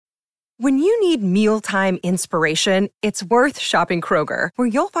When you need mealtime inspiration, it's worth shopping Kroger, where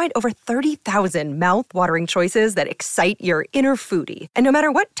you'll find over 30,000 mouth-watering choices that excite your inner foodie. And no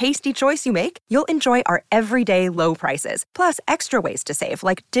matter what tasty choice you make, you'll enjoy our everyday low prices, plus extra ways to save,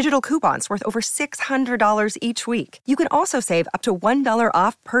 like digital coupons worth over $600 each week. You can also save up to $1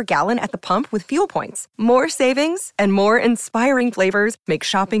 off per gallon at the pump with fuel points. More savings and more inspiring flavors make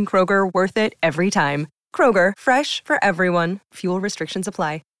shopping Kroger worth it every time. Kroger, fresh for everyone. Fuel restrictions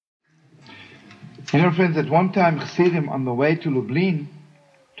apply. You know, friends, at one time, Chassidim on the way to Lublin,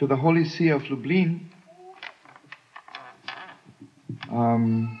 to the Holy See of Lublin,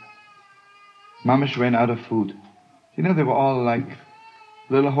 Mamish ran out of food. You know, they were all like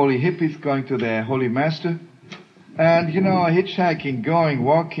little holy hippies going to their holy master. And, you know, hitchhiking, going,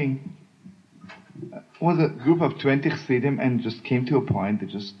 walking. Was a group of 20 Chassidim and just came to a point that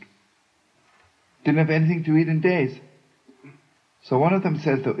just didn't have anything to eat in days. So one of them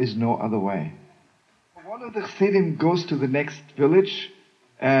says, there is no other way. One of the Chassidim goes to the next village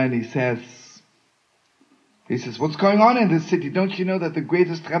and he says, what's going on in this city? Don't you know that the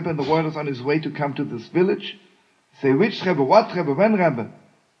greatest Rebbe in the world is on his way to come to this village? Say, which Rebbe? What Rebbe? When Rebbe?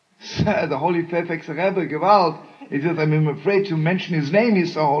 The holy Fairfax Rebbe, Gewalt. He says, I'm afraid to mention his name,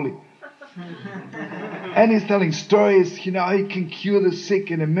 he's so holy. And he's telling stories, you know, he can cure the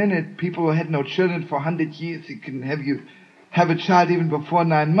sick in a minute. People who had no children for 100 years, he can have you have a child even before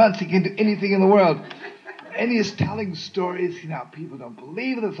 9 months. He can do anything in the world. And he is telling stories, you know, people don't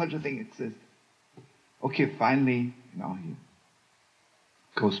believe that such a thing exists. Okay, finally, you know, he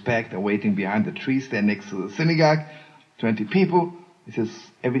goes back, they're waiting behind the trees there next to the synagogue, 20 people. He says,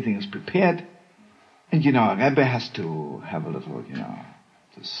 everything is prepared. And, you know, a Rebbe has to have a little, you know,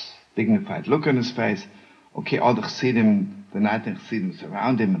 this dignified look on his face. Okay, all the Chassidim, the 19 Chassidim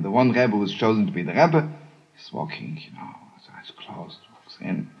surround him, and the one Rebbe who was chosen to be the Rebbe, he's walking, you know, his eyes closed, walks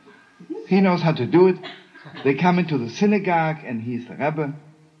in. He knows how to do it. They come into the synagogue, and he's the Rebbe,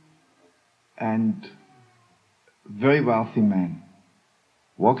 and a very wealthy man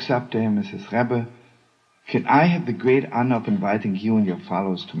walks up to him and says, Rebbe, can I have the great honor of inviting you and your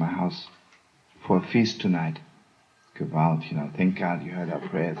followers to my house for a feast tonight? Gewalt, you know, thank God you heard our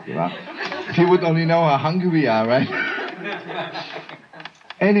prayers, Gewalt. If you would only know how hungry we are, right?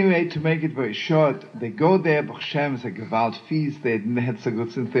 Anyway, to make it very short, they go there, Baruch Shem, it's a Gewalt feast, they didn't have so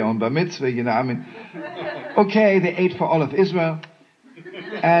good since their own bar mitzvah, you know, I mean, okay, they ate for all of Israel,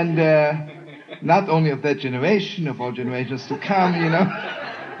 and not only of that generation, of all generations to come, you know.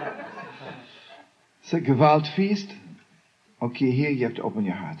 It's a Gewalt feast. Okay, here you have to open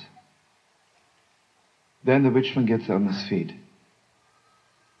your heart. Then the rich man gets on his feet.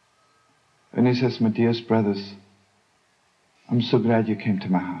 And he says, my dearest brothers, I'm so glad you came to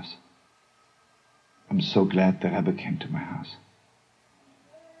my house. I'm so glad the Rebbe came to my house.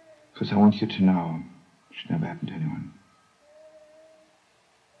 Because I want you to know, it should never happen to anyone.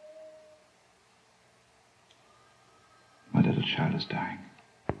 My little child is dying.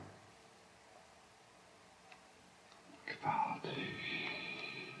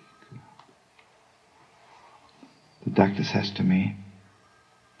 The doctor says to me,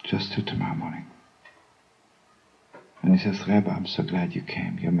 just till tomorrow morning. And he says, Rebbe, I'm so glad you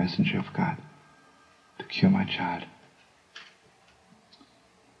came. You're a messenger of God to cure my child.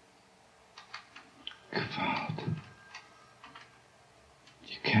 Gewalt.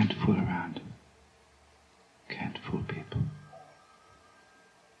 You can't fool around. Can't fool people.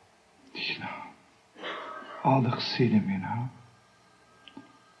 You know, all the Chassidim, you know,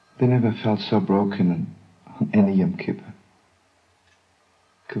 they never felt so broken on any Yom Kippur.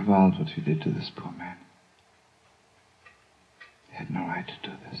 Gewalt, what we did to this poor man. He had no right to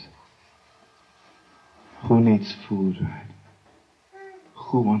do this. Who needs food, right?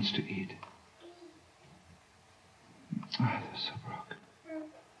 Who wants to eat? Ah, they're so broken.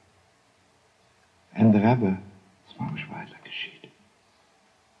 And the Rebbe is always white like a sheet.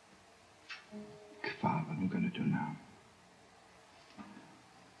 Gewalt, what am I going to do now?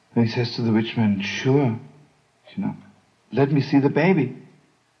 And he says to the rich man, sure, you know, let me see the baby.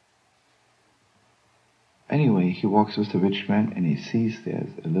 Anyway, he walks with the rich man and he sees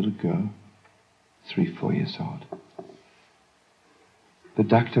there's a little girl, 3-4 years old. The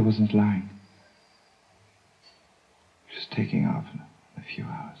doctor wasn't lying. She's taking off in a few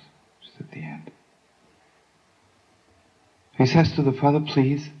hours. She's at the end. He says to the father,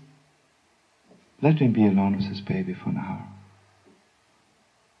 please, let me be alone with this baby for an hour.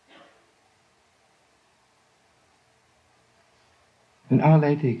 An hour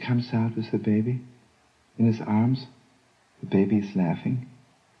later, he comes out with the baby in his arms. The baby is laughing.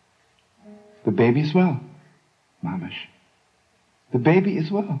 The baby is well. Mamash. The baby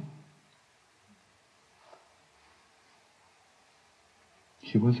is well.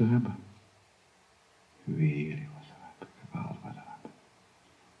 He was a Rebbe. He really was a Rebbe. Gewalt war der Rebbe.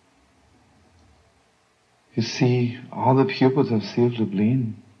 You see, all the pupils of Sir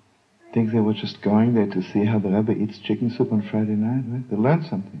Lublin think they were just going there to see how the Rebbe eats chicken soup on Friday night, right? They learned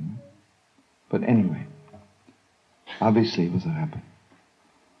something, right? But anyway, obviously he was a Rebbe.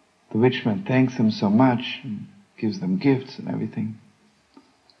 The rich man thanks him so much and gives them gifts and everything.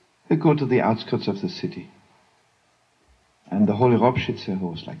 They go to the outskirts of the city. And the Holy Ropshitzer, who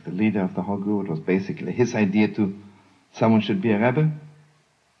was like the leader of the whole group, it was basically his idea to someone should be a Rebbe.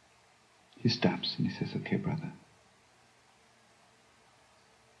 He stops and he says, okay, brother,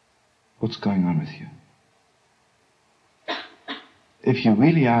 what's going on with you? If you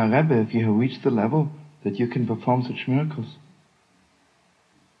really are a Rebbe, if you have reached the level that you can perform such miracles,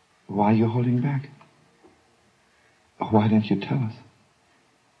 why are you holding back? Why don't you tell us?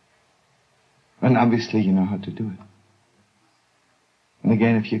 And obviously you know how to do it. And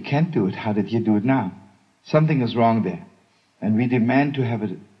again, if you can't do it, how did you do it now? Something is wrong there. And we demand to have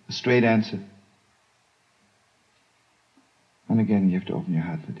a straight answer. And again, you have to open your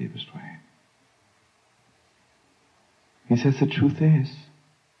heart the deepest way. He says, the truth is,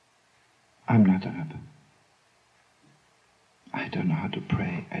 I'm not a Rebbe. I don't know how to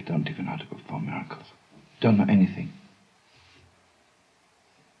pray. I don't even know how to perform miracles. Don't know anything.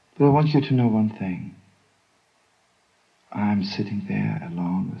 But I want you to know one thing. I'm sitting there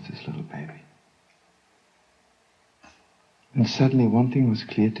alone with this little baby. And suddenly one thing was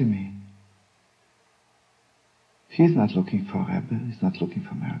clear to me. He's not looking for a Rebbe. He's not looking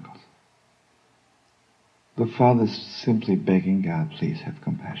for miracles. The father's simply begging God, please have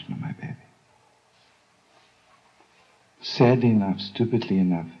compassion on my baby. Sadly enough, stupidly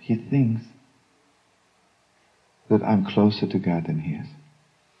enough, he thinks that I'm closer to God than he is.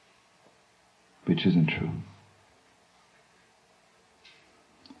 Which isn't true.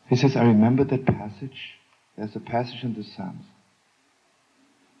 He says, I remember that passage. There's a passage in the Psalms.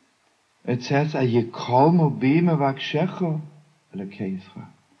 It says,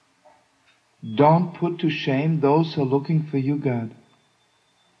 don't put to shame those who are looking for you, God,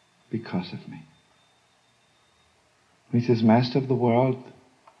 because of me. He says, Master of the world,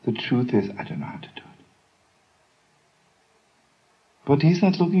 the truth is, I don't know how to do it. But he's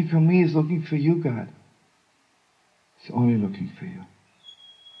not looking for me, he's looking for you, God. He's only looking for you.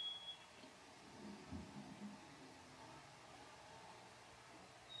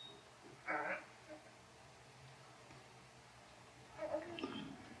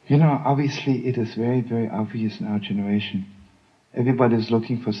 You know, obviously it is very, very obvious in our generation. Everybody is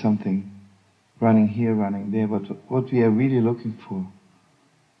looking for something, running here, running there, but what we are really looking for,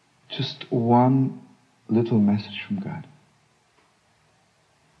 just one little message from God.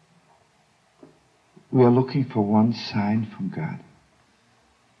 We are looking for one sign from God.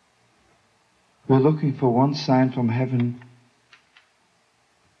 We are looking for one sign from heaven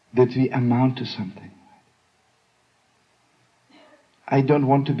that we amount to something. I don't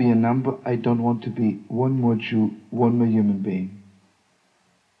want to be a number. I don't want to be one more Jew, one more human being,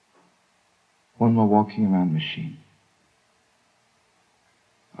 one more walking around machine.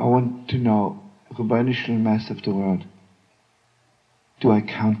 I want to know, Rabbeinu Shalom, Master of the world, do I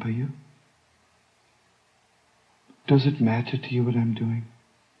count by you? Does it matter to you what I'm doing?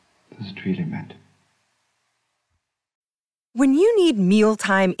 Does it really matter? When you need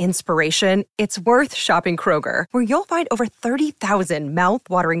mealtime inspiration, it's worth shopping Kroger, where you'll find over 30,000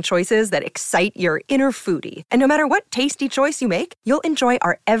 mouth-watering choices that excite your inner foodie. And no matter what tasty choice you make, you'll enjoy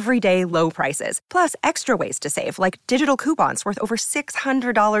our everyday low prices, plus extra ways to save, like digital coupons worth over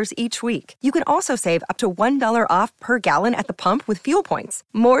 $600 each week. You can also save up to $1 off per gallon at the pump with fuel points.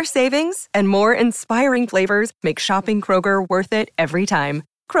 More savings and more inspiring flavors make shopping Kroger worth it every time.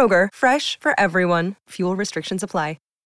 Kroger, fresh for everyone. Fuel restrictions apply.